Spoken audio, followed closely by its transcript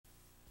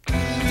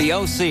The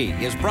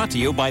OC is brought to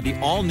you by the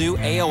all-new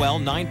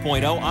AOL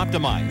 9.0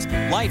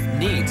 Optimized. Life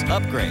needs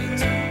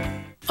upgrades.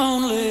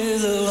 Only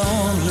the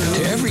lonely.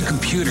 To every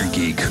computer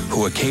geek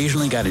who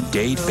occasionally got a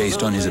date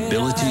based on his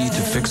ability to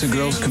fix a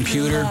girl's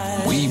computer,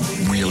 we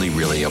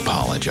really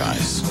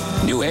apologize.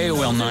 New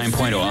AOL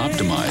 9.0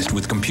 Optimized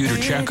with computer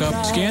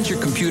checkup scans your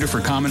computer for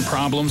common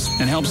problems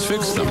and helps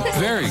fix them.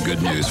 Very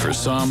good news for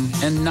some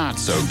and not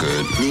so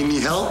good. Need any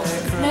help?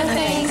 No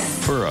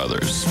thanks. For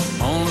others.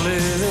 Only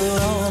the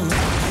lonely.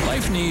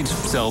 Life needs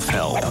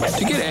self-help.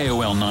 To get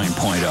AOL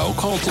 9.0,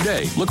 call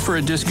today. Look for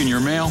a disc in your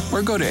mail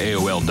or go to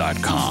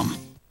AOL.com.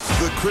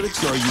 The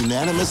critics are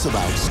unanimous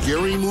about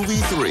Scary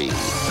Movie 3.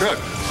 Good.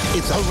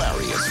 It's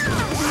hilarious,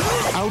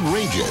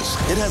 outrageous.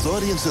 It has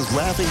audiences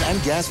laughing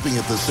and gasping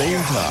at the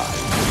same time.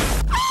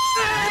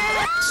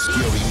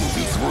 Scary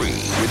Movie 3,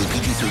 rated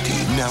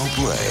PG-13, now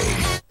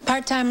playing.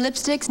 Part-time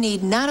lipsticks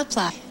need not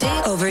apply.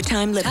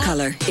 Overtime lip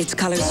color. It's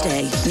Color's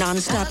Day.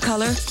 Non-stop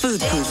color,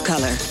 food-proof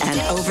color, and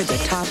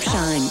over-the-top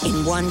shine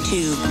in one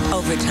tube.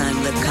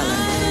 Overtime lip color.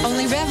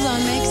 Only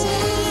Revlon makes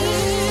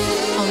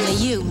it. Only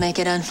you make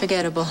it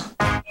unforgettable.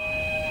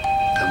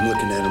 I'm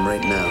looking at him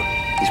right now.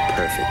 He's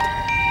perfect.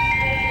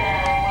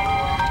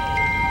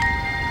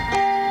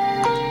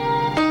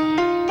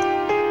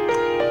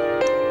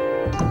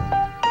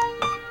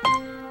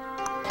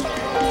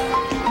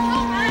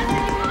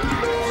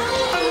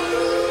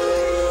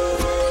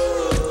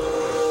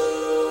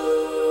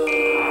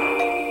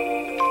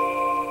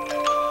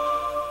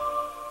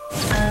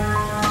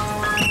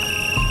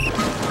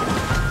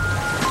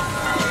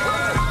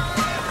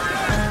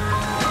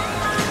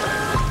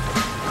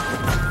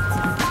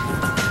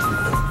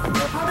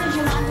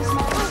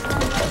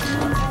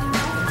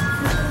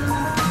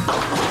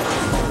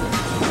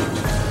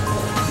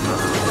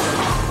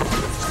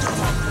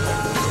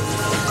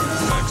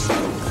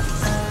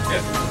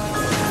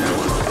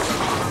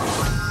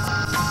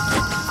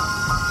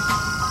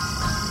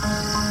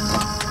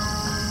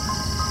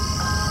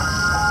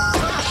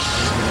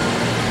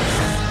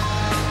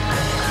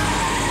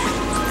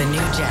 The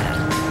new Jetta.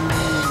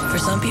 For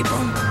some people,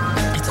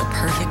 it's a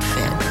perfect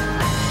fit.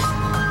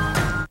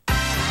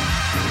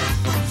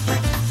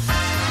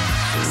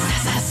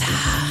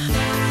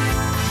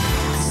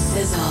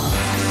 Sizzle.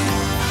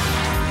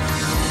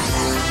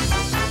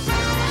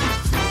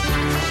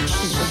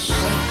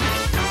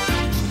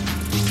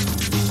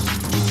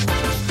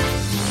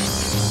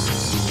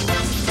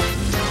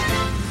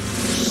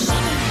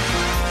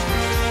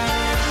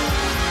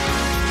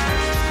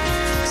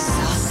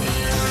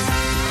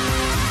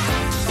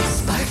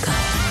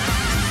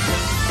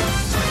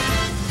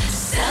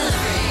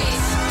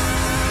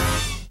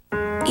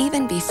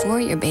 Even before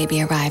your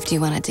baby arrived, you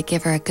wanted to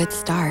give her a good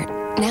start.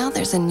 Now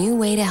there's a new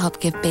way to help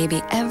give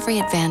baby every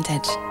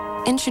advantage.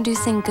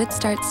 Introducing Good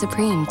Start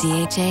Supreme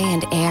DHA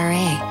and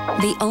ARA,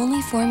 the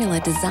only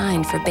formula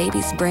designed for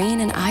baby's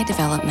brain and eye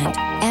development,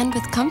 and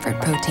with comfort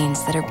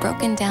proteins that are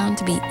broken down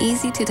to be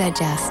easy to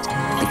digest,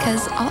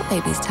 because all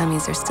babies'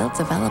 tummies are still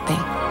developing.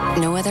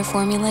 No other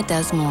formula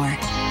does more.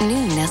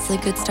 New Nestle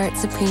Good Start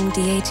Supreme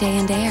DHA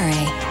and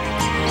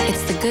ARA.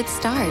 It's the good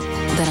start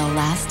that'll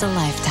last a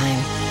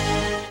lifetime.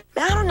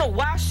 I don't know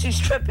why she's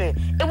tripping.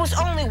 It was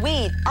only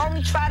weed. I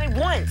only tried it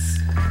once.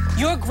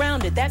 You're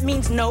grounded. That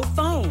means no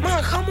phone.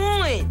 Mom, come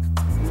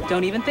on.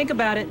 Don't even think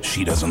about it.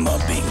 She doesn't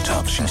love being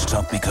tough. She's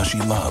tough because she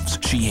loves.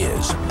 She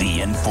is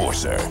the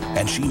enforcer,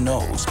 and she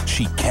knows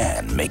she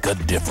can make a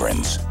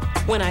difference.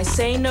 When I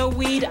say no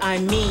weed, I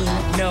mean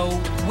no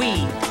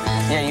weed.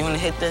 Yeah, you want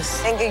to hit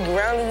this and get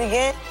grounded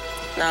again?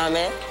 Nah,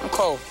 man, I'm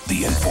cold.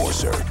 The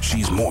enforcer.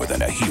 She's more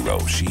than a hero.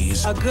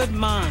 She's a good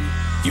mom.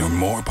 You're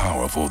more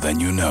powerful than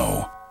you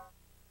know.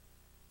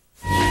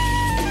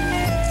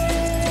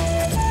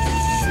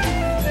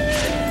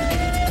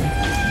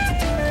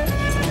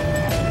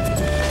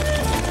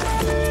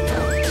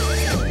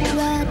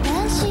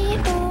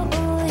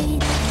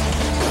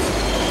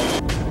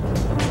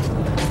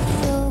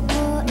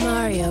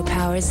 Mario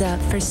powers up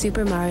for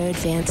Super Mario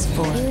Advance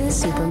 4,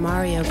 Super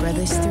Mario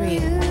Bros.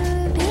 3.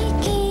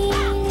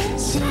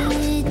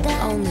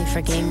 Only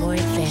for Game Boy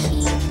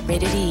Advance.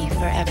 Rated E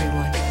for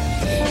everyone.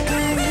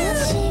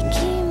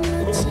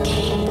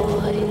 Game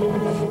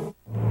Boy.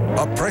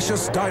 A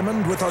precious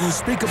diamond with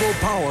unspeakable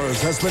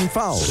powers has been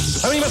found.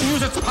 And we must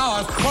use its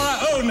powers for our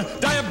own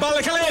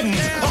diabolical ends.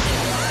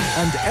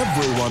 And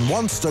everyone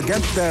wants to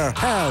get their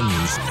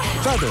hands,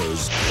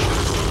 feathers,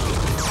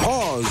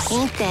 paws,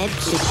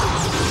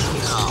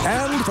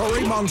 and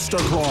furry monster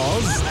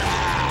claws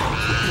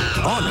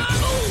on it.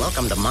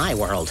 Welcome to my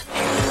world.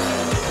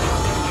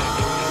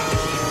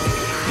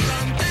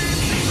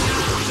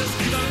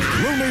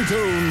 Looney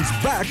Tunes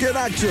back in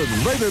action.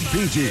 Rated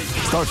PG.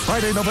 Starts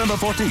Friday, November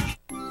 14th.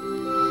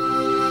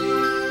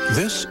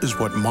 This is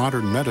what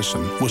modern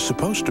medicine was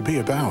supposed to be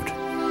about.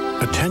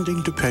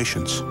 Attending to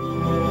patients,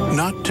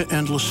 not to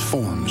endless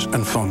forms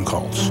and phone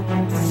calls.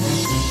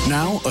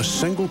 Now, a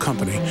single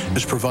company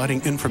is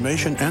providing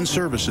information and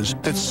services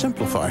that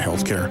simplify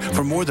healthcare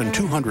for more than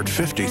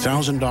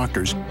 250,000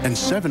 doctors and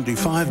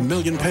 75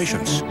 million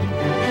patients.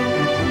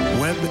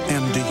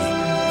 WebMD.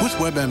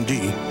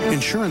 WebMD,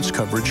 insurance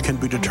coverage can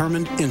be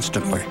determined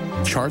instantly.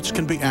 Charts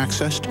can be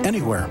accessed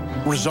anywhere,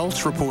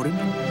 results reported,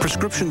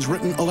 prescriptions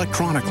written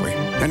electronically,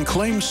 and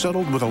claims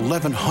settled with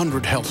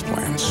 1,100 health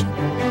plans.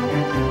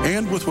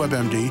 And with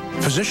WebMD,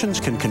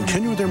 physicians can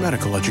continue their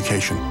medical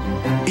education,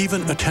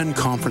 even attend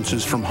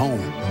conferences from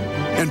home,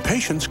 and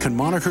patients can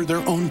monitor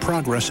their own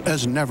progress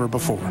as never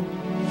before.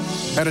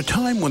 At a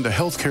time when the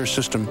healthcare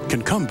system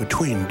can come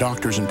between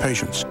doctors and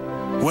patients,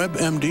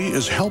 WebMD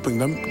is helping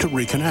them to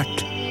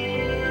reconnect,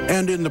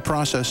 and in the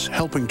process,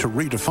 helping to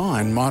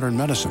redefine modern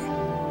medicine.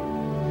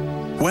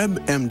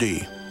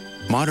 WebMD,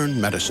 modern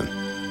medicine.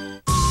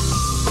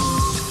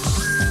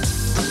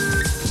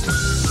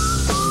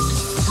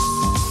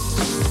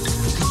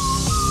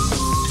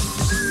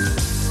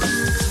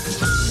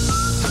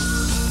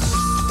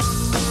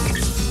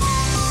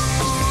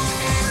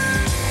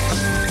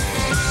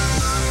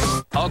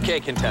 Okay,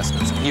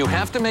 contestants, you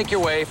have to make your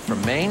way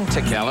from Maine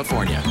to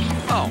California.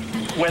 Oh,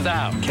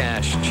 without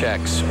cash,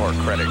 checks, or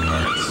credit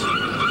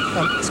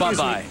cards.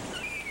 Bye-bye.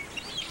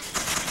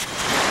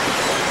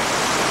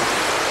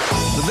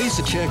 The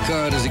Visa check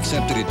card is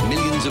accepted at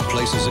millions of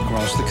places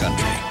across the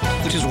country,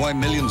 which is why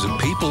millions of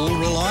people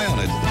rely on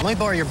it. Let me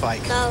borrow your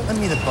bike. No. Lend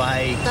me the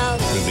bike. No.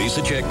 The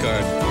Visa check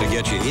card to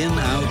get you in,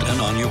 out,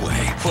 and on your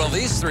way. Well,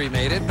 these three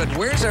made it, but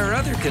where's our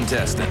other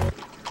contestant?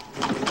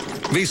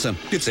 Visa,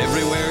 it's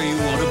everywhere you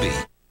want to be.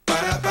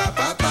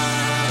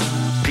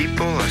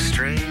 People are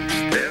strange,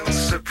 they'll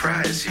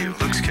surprise you.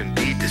 Looks can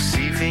be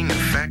deceiving, in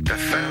fact I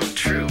found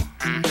true.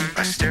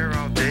 I stare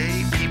all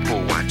day,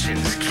 people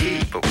watching's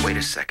key. But wait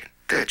a second,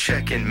 they're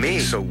checking me.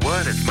 So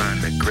what if my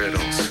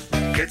McGriddles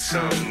get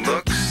some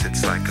looks?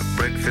 It's like a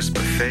breakfast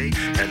buffet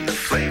and the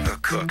flavor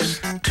cooks.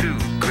 2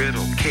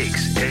 griddle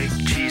cakes, egg,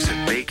 cheese,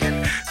 and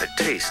bacon. A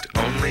taste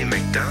only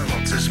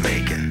McDonald's is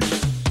making.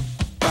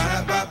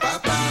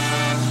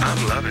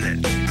 I'm loving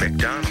it,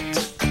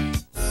 McDonald's.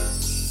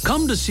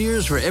 Come to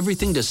Sears for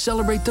everything to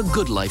celebrate the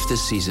good life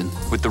this season.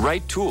 With the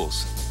right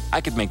tools, I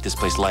could make this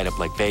place light up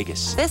like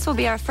Vegas. This will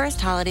be our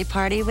first holiday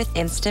party with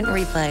instant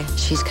replay.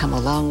 She's come a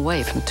long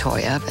way from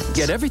Toy Ovens.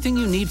 Get everything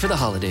you need for the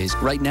holidays.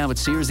 Right now at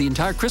Sears, the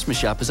entire Christmas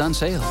shop is on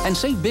sale. And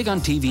save big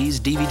on TVs,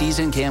 DVDs,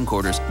 and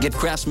camcorders. Get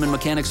Craftsman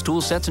Mechanics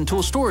tool sets and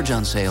tool storage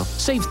on sale.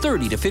 Save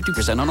 30 to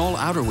 50% on all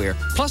outerwear.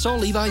 Plus, all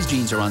Levi's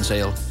jeans are on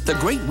sale. The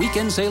great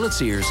weekend sale at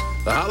Sears.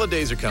 The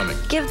holidays are coming.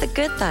 Give the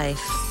good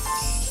life.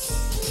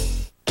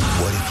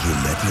 What if you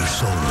met your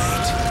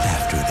soulmate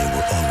after they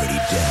were already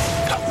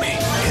dead? Got me.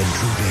 Can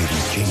true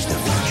dating change the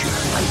future?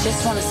 I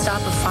just want to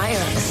stop a fire.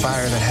 A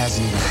fire that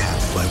hasn't even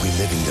happened. By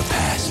reliving the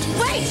past.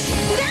 Wait!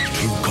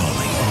 True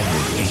Calling, all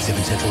new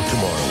 8/7 Central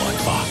tomorrow on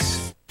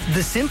Fox.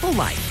 The Simple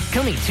Life,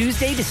 coming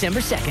Tuesday,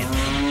 December 2nd.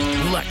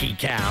 Lucky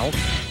cow.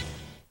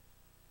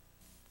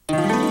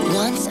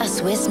 Once a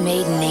Swiss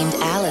maiden named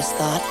Alice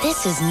thought,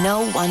 this is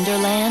no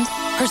wonderland.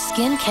 Her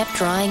skin kept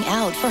drying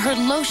out, for her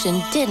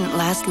lotion didn't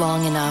last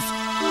long enough.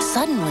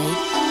 Suddenly,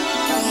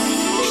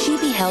 she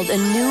beheld a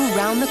new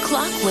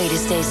round-the-clock way to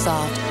stay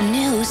soft.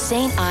 New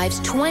St.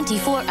 Ives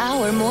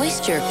 24-hour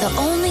moisture. The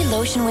only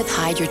lotion with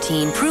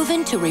hydratine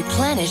proven to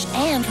replenish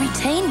and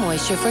retain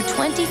moisture for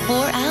 24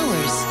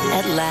 hours.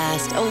 At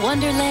last, a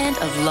wonderland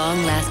of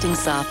long-lasting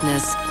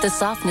softness. The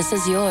softness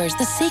is yours.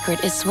 The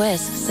secret is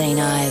Swiss St.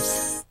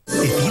 Ives.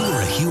 If you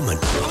were a human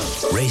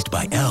raised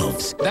by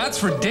elves.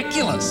 That's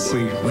ridiculous.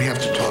 We have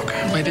to talk.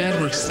 My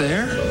dad works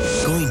there.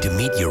 Going to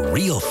meet your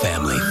real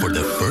family for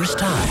the first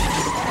time.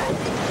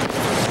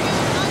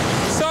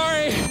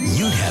 Sorry.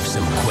 You'd have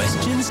some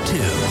questions too.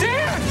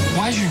 Dad!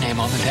 Why is your name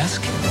on the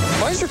desk?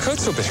 Why is your coat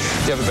so big? Do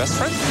you have a best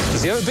friend?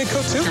 Does he have a big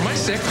coat too? Am I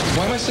sick?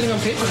 Why am I sitting on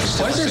papers?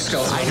 Why is there a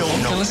skeleton? I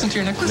don't know. Can I listen to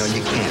your necklace? No,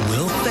 you can't.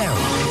 Will Ferrell.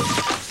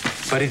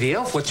 Buddy the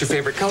Elf, what's your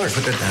favorite color?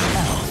 Put that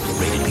down.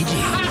 Elf, rated PG.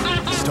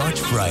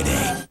 Starts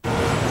Friday.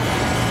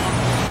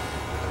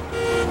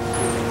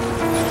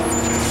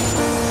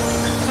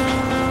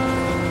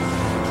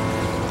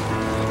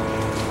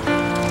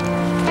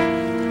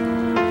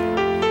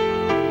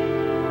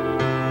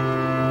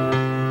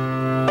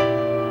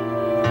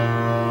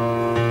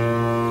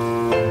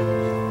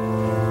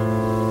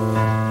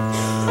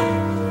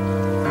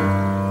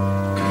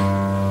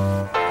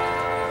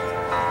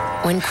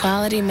 When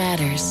quality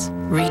matters,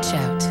 reach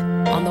out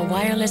on the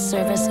wireless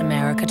service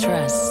America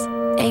trusts.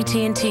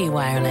 AT&T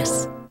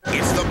Wireless.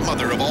 It's the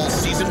mother of all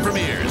season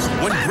premieres.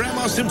 When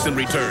Grandma Simpson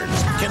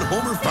returns, can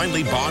Homer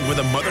finally bond with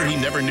a mother he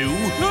never knew?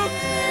 Look,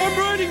 I'm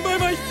riding by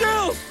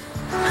myself.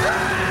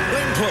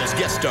 Glenn Close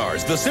guest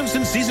stars The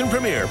Simpsons season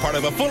premiere, part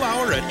of a full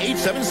hour at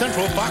 8/7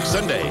 Central Fox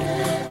Sunday.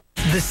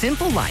 The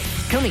Simple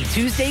Life, coming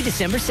Tuesday,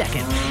 December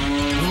 2nd.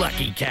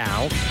 Lucky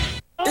cow.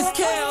 It's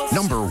Kels.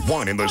 Number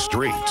 1 in the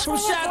streets. From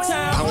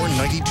Chi-Town. Power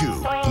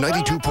 92,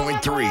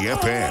 92.3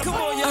 FM. Come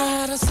on, y'all.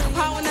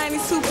 Power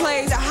 92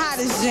 plays the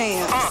hottest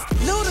jams.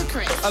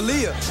 Ludacris.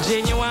 Aaliyah.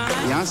 Genuine.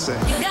 Beyonce.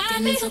 You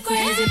got me so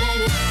crazy,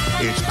 baby.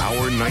 It's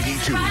Power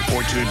 92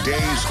 for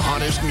today's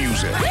hottest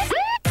music.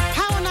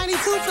 Power 92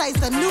 92 plays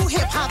the new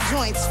hip-hop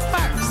joints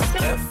first.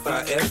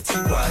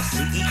 F-I-F-T-Y-C-E-N-T.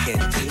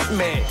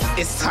 Man,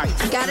 it's tight.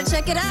 Gotta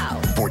check it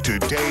out. For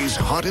today's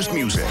hottest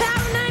music.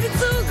 Power 92,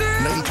 girl.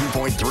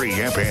 92.3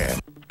 FM.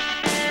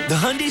 The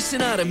Hyundai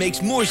Sonata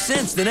makes more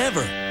sense than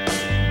ever.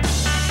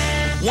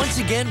 Once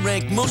again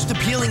ranked most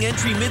appealing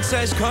entry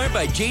midsize car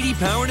by J.D.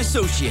 Power and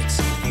Associates.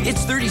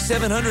 It's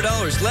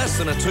 $3,700 less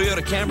than a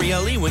Toyota Camry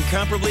LE when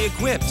comparably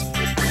equipped.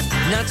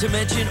 Not to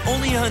mention,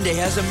 only Hyundai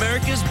has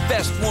America's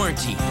best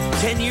warranty.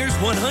 10 years,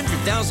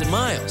 100,000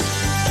 miles.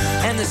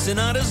 And the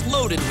Sonata's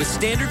loaded with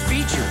standard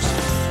features.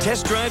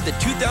 Test drive the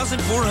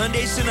 2004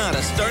 Hyundai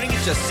Sonata starting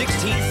at just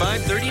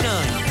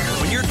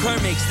 $16,539. When your car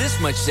makes this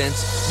much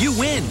sense, you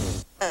win.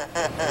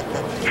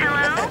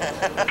 Hello?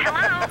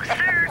 Hello,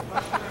 sir?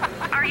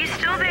 Are you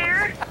still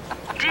there?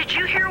 Did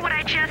you hear what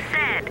I just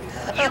said?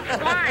 You've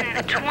won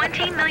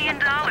 $20 million,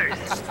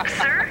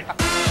 sir?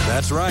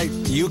 That's right.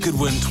 You could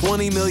win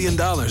 $20 million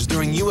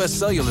during U.S.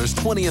 Cellular's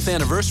 20th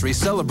anniversary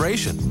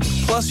celebration.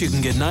 Plus, you can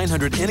get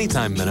 900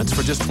 anytime minutes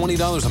for just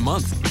 $20 a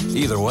month.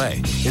 Either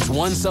way, it's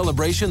one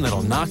celebration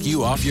that'll knock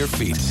you off your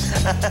feet.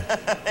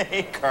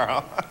 Hey,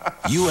 Carl.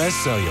 U.S.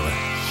 Cellular.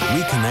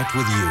 We connect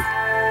with you.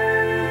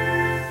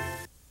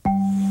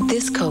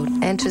 This coat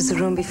enters the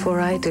room before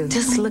I do.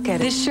 Just look at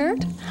it. This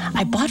shirt?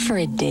 I bought for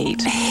a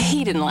date.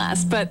 He didn't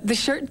last, but the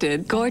shirt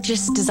did.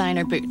 Gorgeous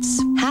designer boots.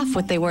 Half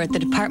what they were at the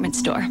department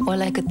store.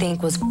 All I could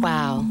think was,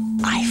 wow.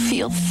 I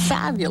feel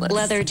fabulous.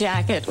 Leather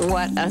jacket,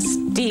 what a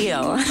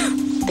steal.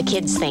 The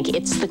kids think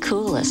it's the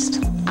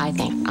coolest. I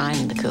think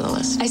I'm the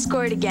coolest. I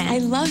scored again. I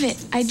love it.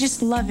 I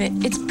just love it.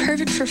 It's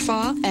perfect for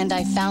fall. And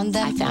I found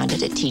it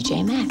at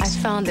TJ Maxx. I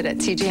found it at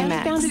TJ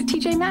Maxx. I found it at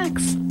TJ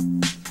Maxx.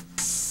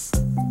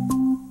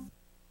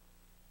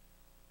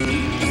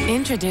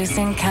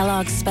 Introducing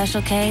Kellogg's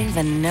Special K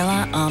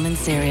Vanilla Almond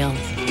Cereal.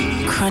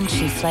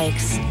 Crunchy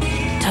flakes,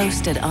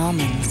 toasted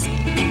almonds,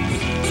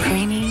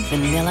 creamy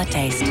vanilla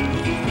taste.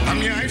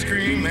 I'm your ice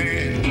cream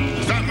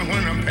man. Stop me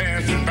when I'm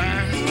passing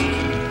by.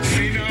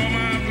 See all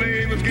my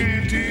flavors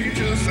guaranteed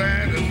to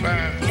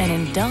satisfy. An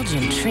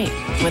indulgent treat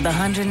with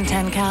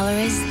 110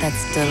 calories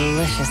that's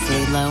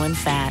deliciously low in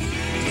fat.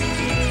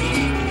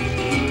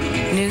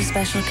 New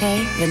Special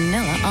K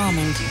Vanilla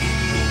Almond.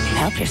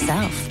 Help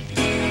yourself.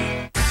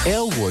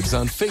 Elwood's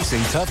on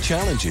facing tough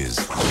challenges.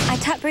 I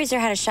taught Breezer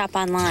how to shop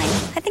online.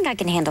 I think I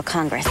can handle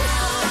Congress.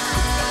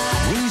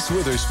 Reese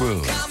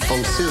Witherspoon.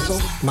 Oh,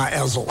 sizzle, my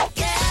ezzle.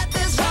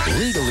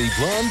 Legally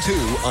Blonde 2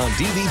 on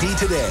DVD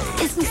today.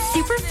 Is this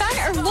super fun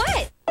or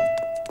what?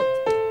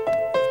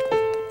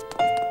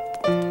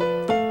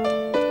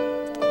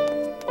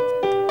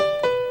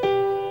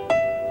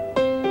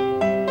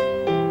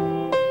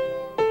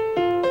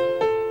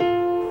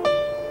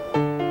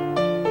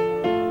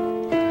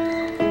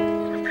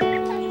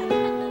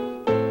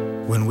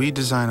 When we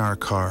design our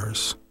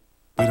cars,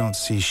 we don't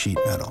see sheet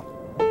metal.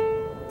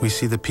 We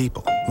see the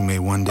people who may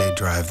one day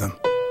drive them.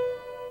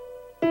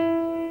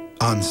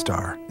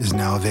 OnStar is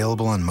now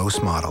available on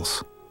most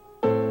models.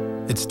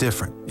 It's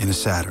different in a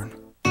Saturn.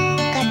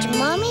 Got your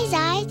mommy's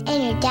eyes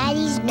and your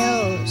daddy's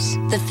nose.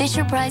 The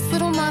Fisher-Price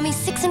Little Mommy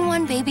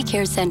 6-in-1 Baby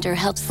Care Center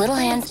helps little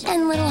hands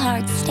and little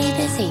hearts stay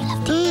busy.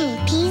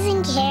 Peas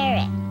and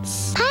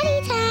carrots.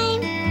 Potty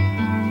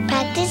time.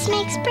 Practice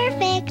makes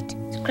perfect.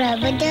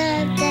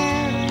 Scrub-a-dub-dub.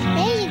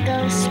 There you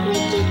go,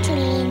 squeaky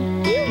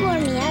clean. You wore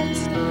me out.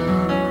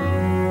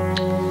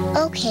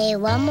 Okay,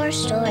 one more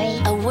story.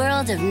 A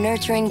world of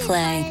nurturing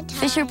play.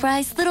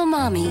 Fisher-Price Little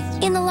Mommy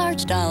in the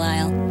large doll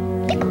aisle.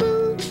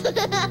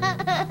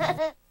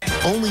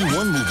 Only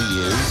one movie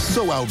is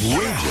so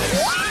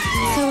outrageous.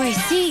 So I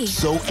see.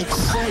 So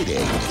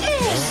exciting.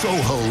 So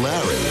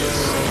hilarious.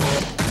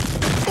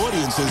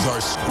 Audiences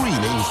are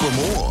screaming for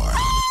more.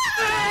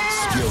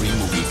 Scary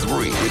Movie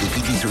 3, rated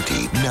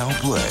PG-13, now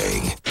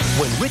playing.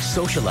 When rich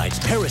socialites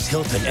Paris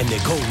Hilton and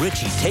Nicole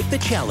Richie take the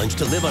challenge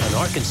to live on an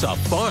Arkansas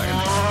farm,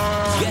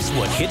 guess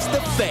what hits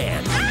the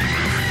fan?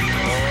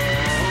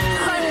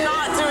 I'm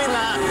not doing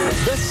that.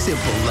 The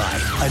Simple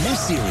Life. A new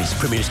series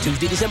premieres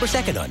Tuesday, December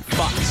 2nd on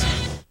Fox.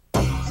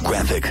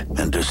 Graphic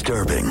and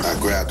disturbing. I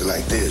grabbed it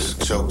like this,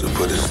 choked and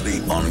put it to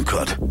sleep.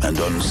 Uncut and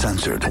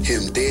uncensored.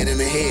 Him dead in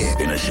the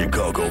head. In a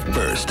Chicago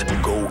first,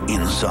 go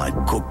inside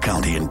Cook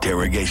County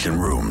interrogation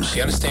rooms.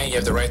 You understand you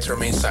have the right to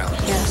remain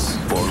silent? Yes.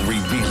 For a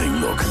revealing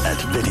look at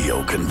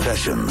video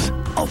confessions.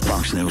 A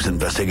Fox News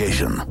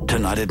investigation.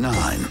 Tonight at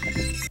 9.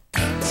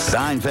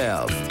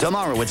 Seinfeld.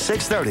 Tomorrow at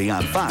 6:30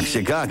 on Fox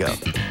Chicago.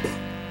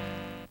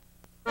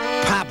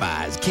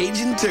 Popeye's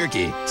Cajun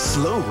Turkey.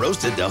 Slow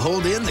roasted to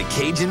hold in the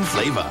Cajun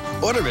flavor.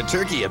 Order a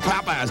turkey at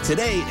Popeye's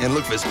today and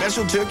look for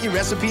special turkey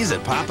recipes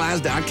at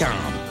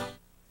Popeyes.com.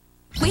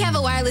 We have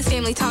a wireless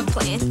family talk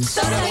plan.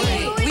 So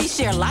do we. We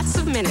share lots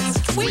of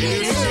minutes. We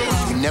do.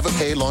 We never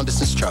pay long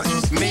distance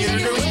charges.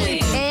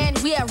 And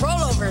we have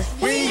rollover.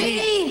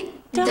 We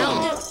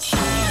don't.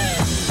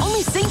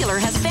 Only Singular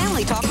Singular has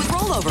Family Talk with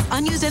rollover.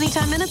 Unused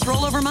anytime minutes,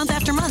 rollover month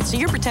after month, so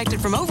you're protected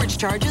from overage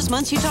charges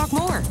months you talk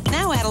more.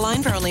 Now add a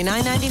line for only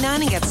 $9.99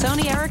 and get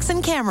Sony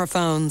Ericsson camera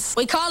phones.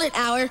 We call it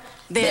our.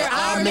 They're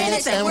our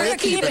minutes and we're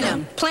keeping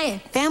them. Plan.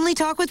 Family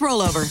Talk with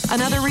rollover.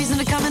 Another reason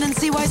to come in and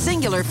see why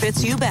Singular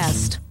fits you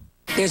best.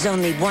 There's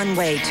only one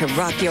way to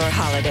rock your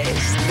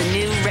holidays. The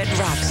new Red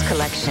Rocks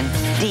collection.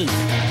 Deep,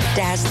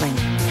 dazzling,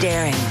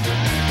 daring.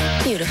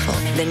 Beautiful.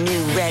 The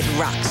new Red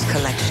Rocks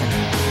collection.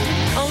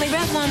 Only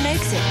Revlon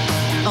makes it.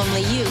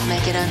 Only you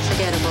make it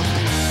unforgettable.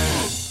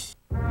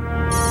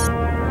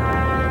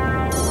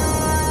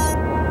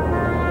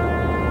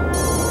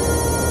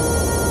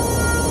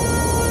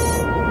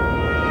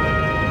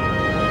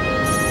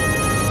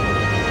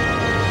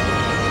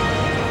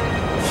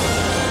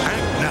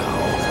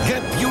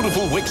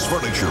 Beautiful Wicks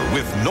furniture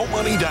with no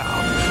money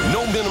down,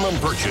 no minimum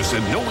purchase,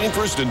 and no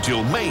interest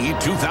until May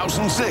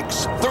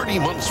 2006. 30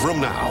 months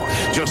from now.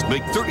 Just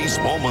make 30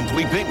 small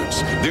monthly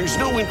payments. There's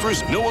no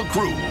interest, no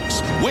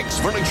accruals. Wicks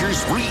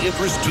Furniture's free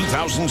interest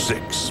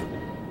 2006.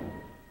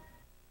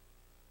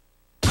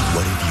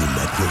 What if you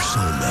met your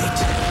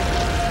soulmate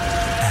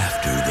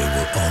after they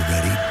were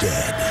already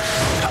dead?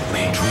 Help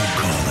me. True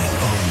Calling,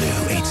 all new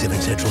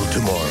 8/7 Central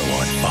tomorrow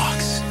on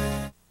Fox.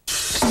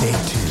 Stay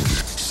tuned.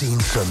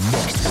 Scenes from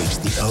next week's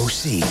The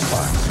OC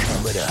are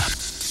coming up.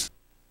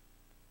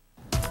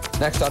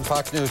 Next on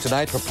Fox News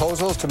tonight,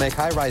 proposals to make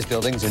high-rise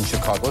buildings in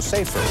Chicago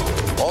safer.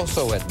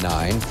 Also at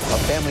 9, a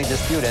family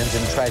dispute ends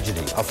in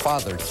tragedy. A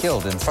father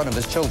killed in front of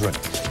his children.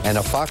 And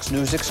a Fox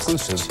News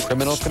exclusive,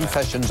 Criminal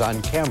Confessions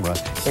on Camera,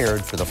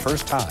 aired for the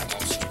first time.